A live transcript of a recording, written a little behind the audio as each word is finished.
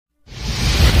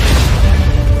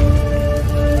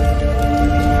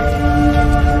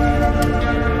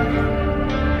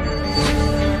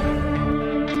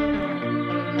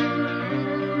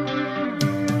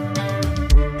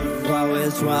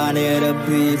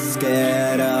be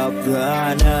scared of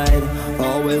the night,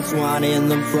 always wanting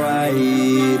the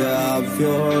fright of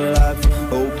your life.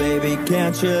 Oh baby,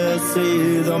 can't you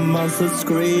see the monster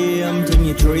screamed in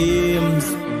your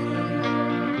dreams?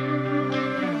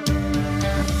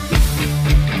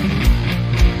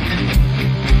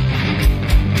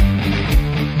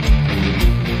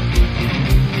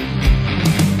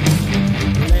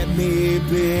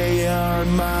 Be your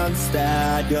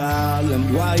monster,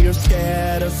 darling, while you're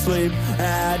scared asleep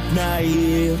at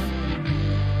night.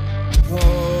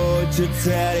 Hold your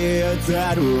teddy,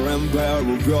 that remember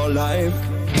your life.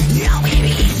 No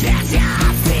baby, yes, I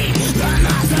see the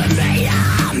monster made of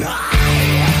night.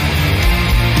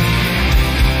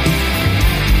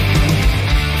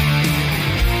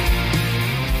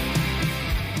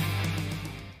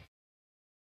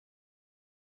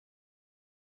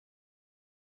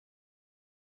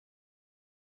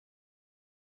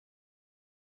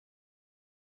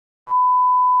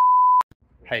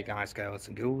 Hey guys, girls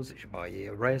and ghouls, it's your boy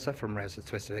here, Razor from Razor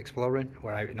Twisted Exploring.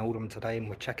 We're out in Oldham today and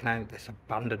we're checking out this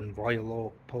abandoned Royal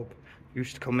Oak pub.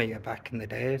 Used to come here back in the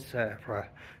days for a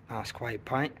nice quiet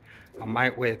pint. I'm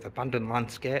out with Abandoned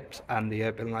Landscapes and the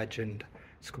urban legend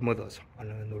Come With Us on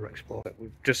another explore.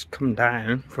 We've just come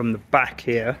down from the back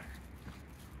here,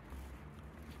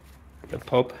 the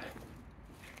pub.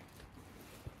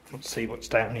 Let's see what's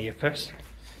down here first.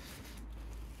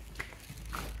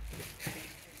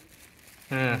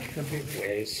 A bit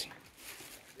ways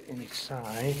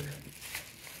inside.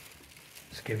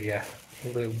 Let's give you a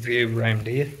little view around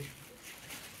here.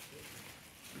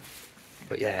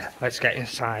 But yeah, let's get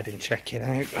inside and check it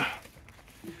out.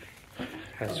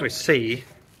 As we see,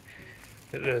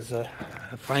 there's a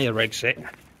fire exit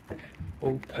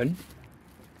open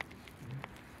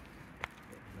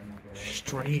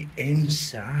straight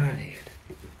inside.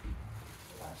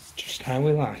 That's just how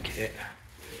we like it.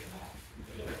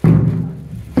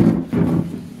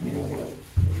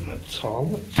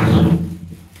 Toilets.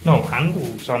 No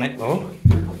handles on it though.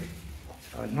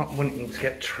 So I'm not wanting to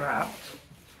get trapped.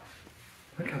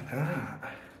 Look at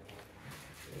that.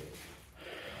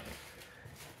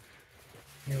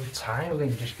 New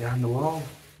tiling just behind the wall.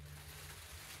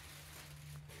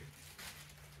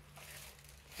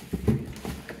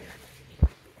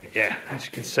 Yeah, as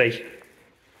you can see,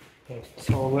 those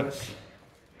toilets.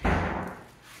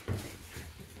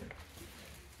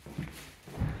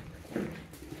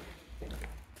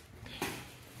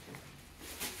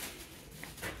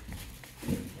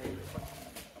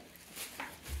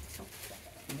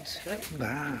 Look at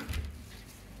that.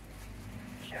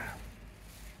 Yeah.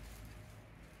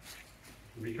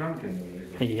 Were you drunk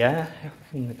in the Yeah,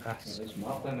 in the past. It's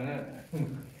mad then, isn't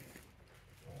it?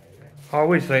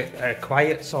 Always a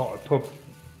quiet sort of pub.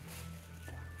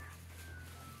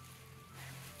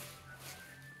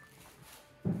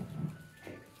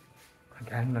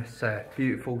 Again, this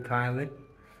beautiful tiling.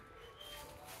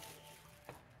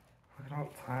 Look at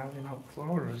all tiling on the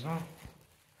floor as well.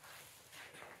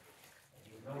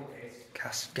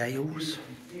 Cast gales.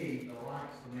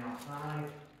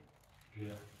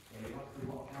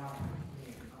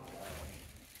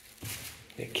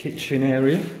 The kitchen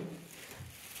area.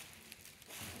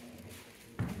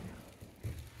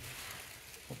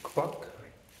 A clock.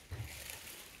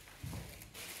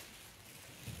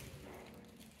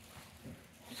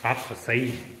 Sad to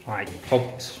see, like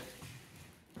pubs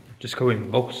just going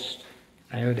bust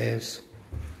nowadays.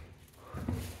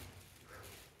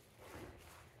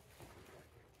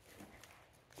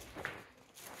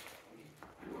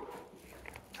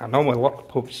 I know a lot of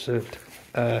pubs have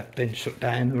been shut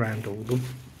down around Oldham.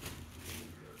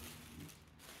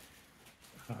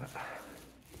 I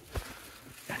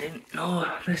didn't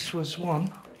know this was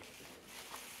one.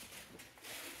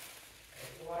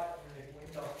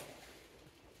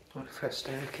 What's that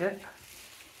staircase?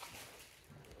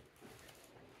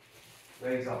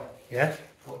 Razor. Yeah?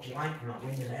 What do you like from that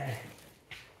window there?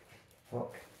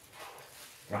 Look.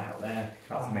 Right up there.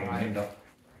 That's the main window.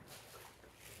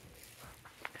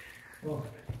 Oh.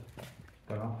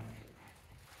 Go on.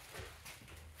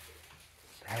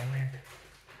 Silent.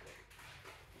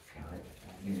 Right.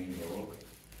 You need to look.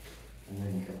 And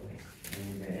then you got this in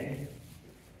there.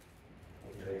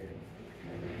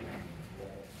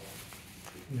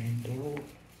 Main door.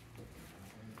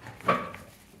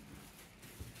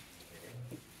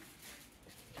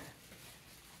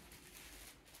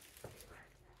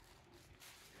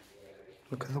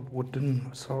 Look at the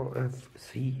wooden sort of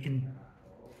seating.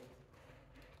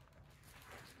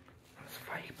 That's a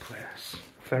fireplace.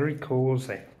 Very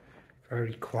cosy,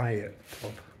 very quiet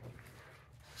pub,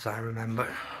 as I remember.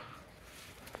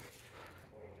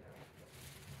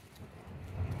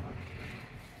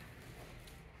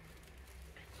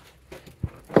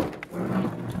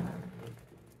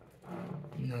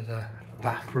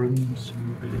 bathrooms.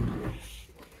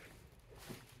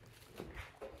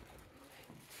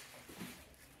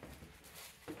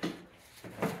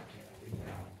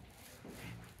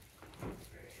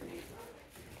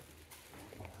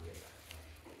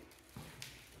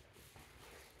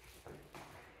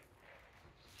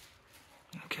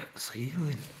 Look at the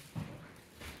ceiling.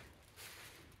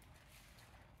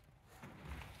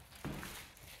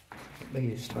 They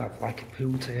used to have like a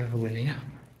pool table in here.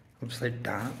 Obviously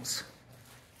darts.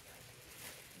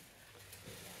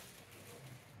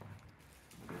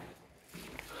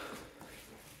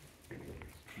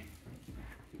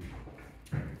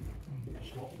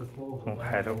 We'll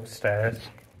head upstairs.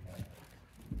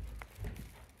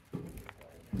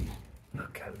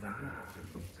 Look at that.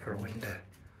 Through a window.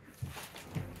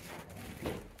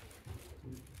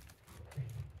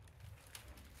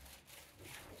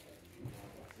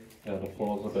 Yeah, the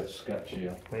floor's a bit sketchy.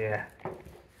 Yeah. Yeah,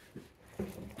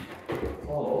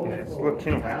 it's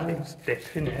looking like it's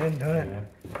dipping in, doesn't it?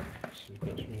 It's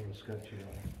really sketchy.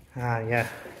 Ah, yeah.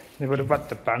 They would have had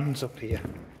the bands up here.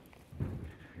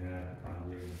 Yeah,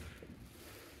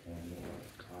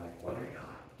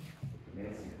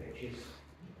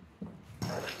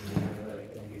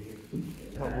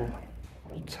 Little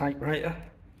typewriter.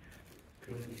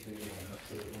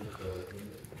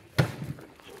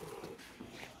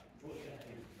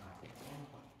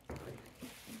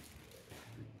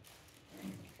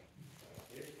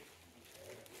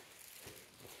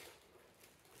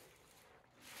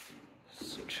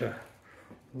 Such a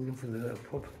lovely little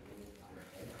pub.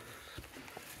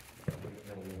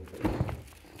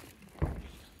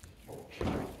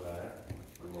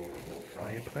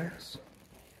 Fireplace.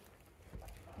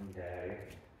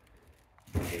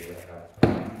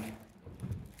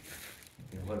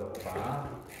 Little bar.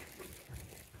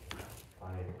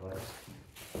 Fireplace.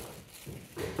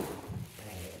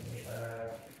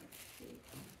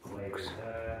 Glaze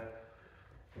there.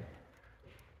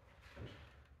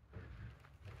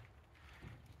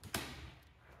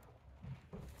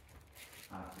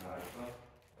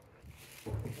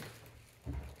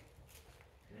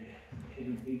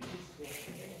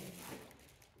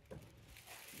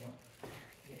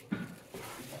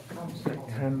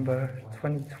 September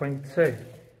 2022.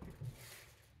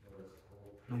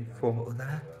 No photo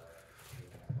there.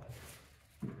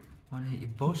 180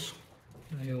 bus.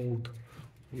 The old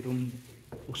wooden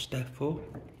bus depot.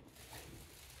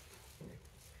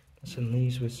 And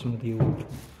these were some of the old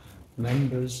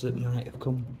members that might have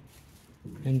come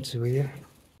into here.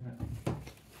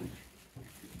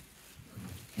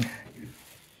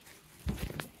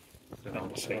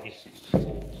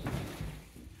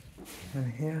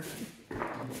 And here,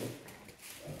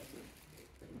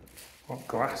 what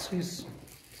glasses?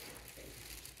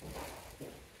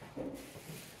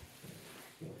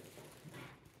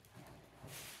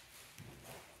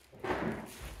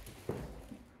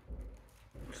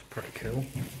 It's pretty cool.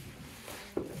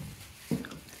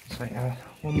 So yeah,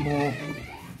 one more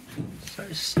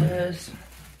set of stairs.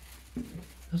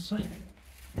 That's it.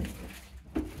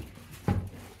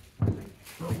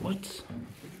 Upwards.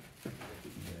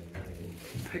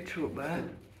 Picture up there.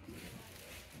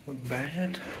 A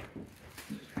bed.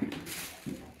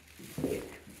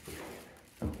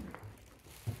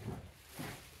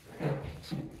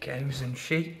 Some cows and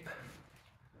sheep.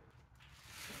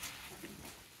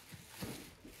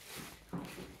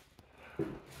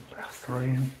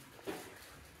 Bathroom.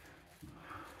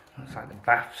 Looks like the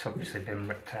bath's obviously been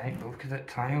ripped out. Look at the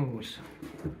tiles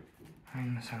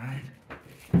on the side.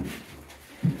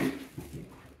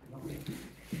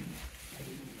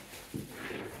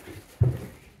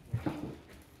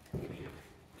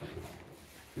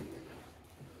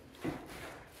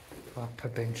 Proper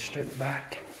been stripped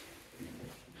back.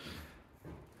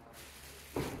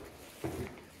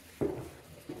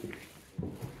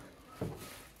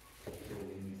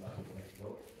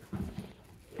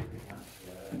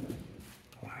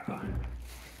 Wow.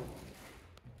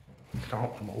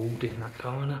 Start mould in that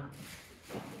corner.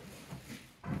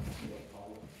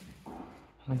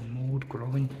 And mould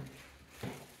growing.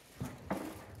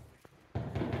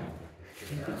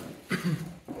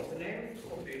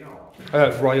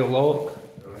 Royal Oak.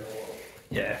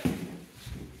 Yeah.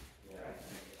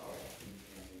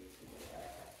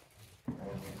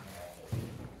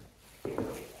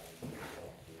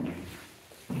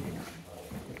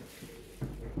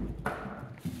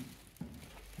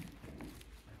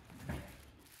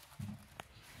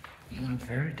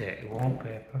 Very dirty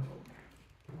wallpaper.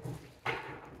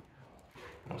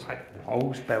 Looks like the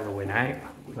hole's bellowing out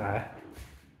there.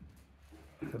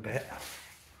 A bit.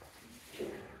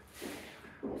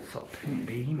 Sort of pink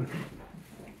beam.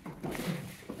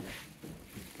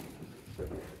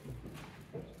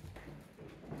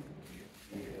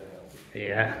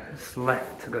 Yeah, it's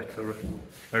left to go to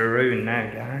the ruin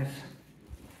now, guys.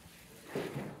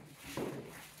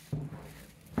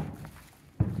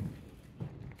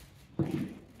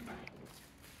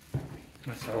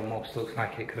 This almost looks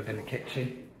like it could have been a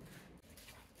kitchen.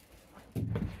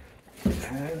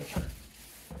 This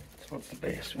was the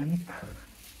basement.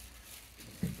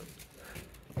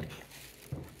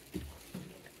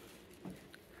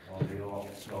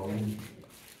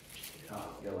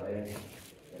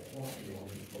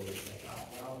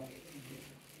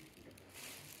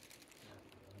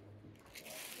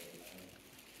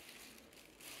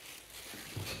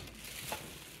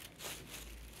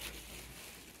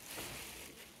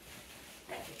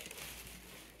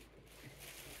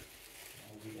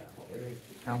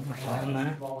 How much on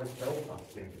there?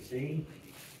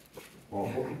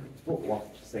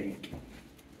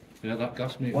 Yeah, that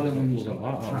gas meter was like that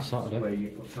on Saturday.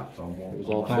 It was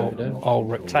all fitted in. All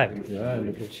ripped out. Yeah, and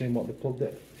you could see what they plugged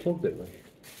it with.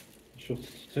 It's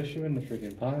just tissue in the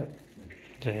frigging pipe.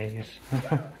 Jeez.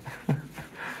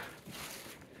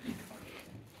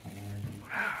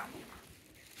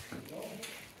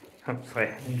 Hopefully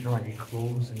enjoy your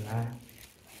clothes in there.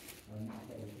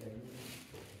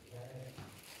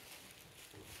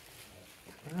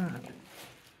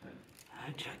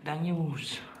 Jack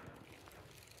Daniels.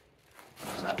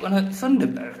 Is that one at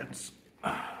Thunderbirds?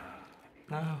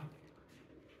 No.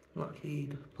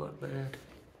 Lockheed, Blackbird.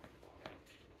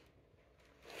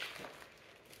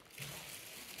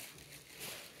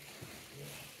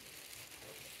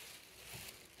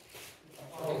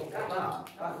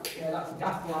 Yeah, that's a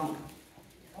gas lamp.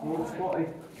 More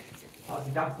spotted. That's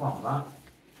a gas lamp, that.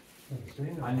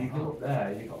 And you go up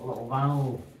there, you've got a little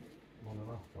valve.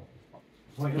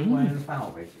 So you're playing the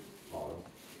valve, basically.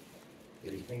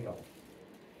 Get his finger.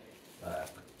 There.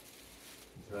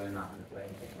 Throwing that in the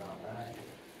flame thing right there.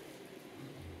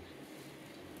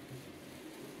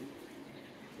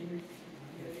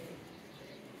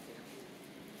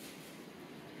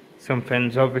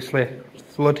 Something's obviously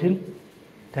flooding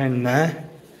down there.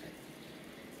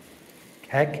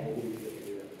 Keg.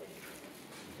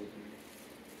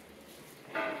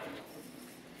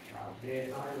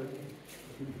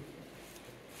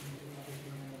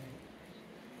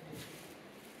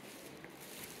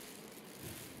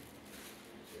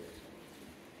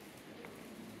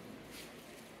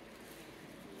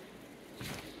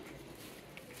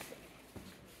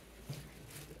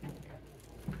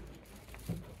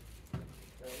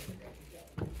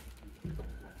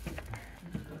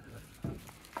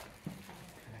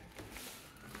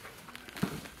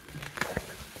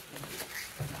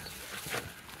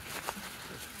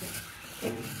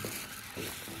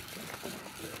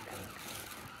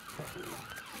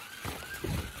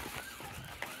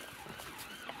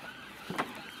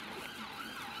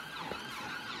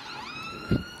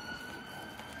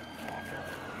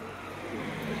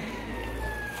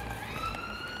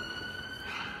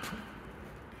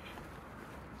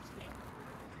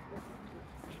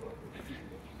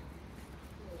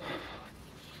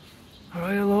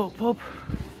 Royal Oak Pub.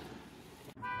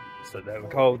 So there we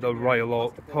go, the Royal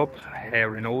Oak Pub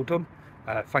here in Oldham.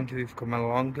 Thank you for coming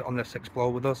along on this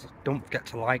explore with us. Don't forget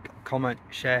to like, comment,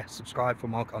 share, subscribe for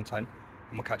more content,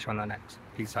 and we'll catch you on the next.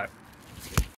 Peace out.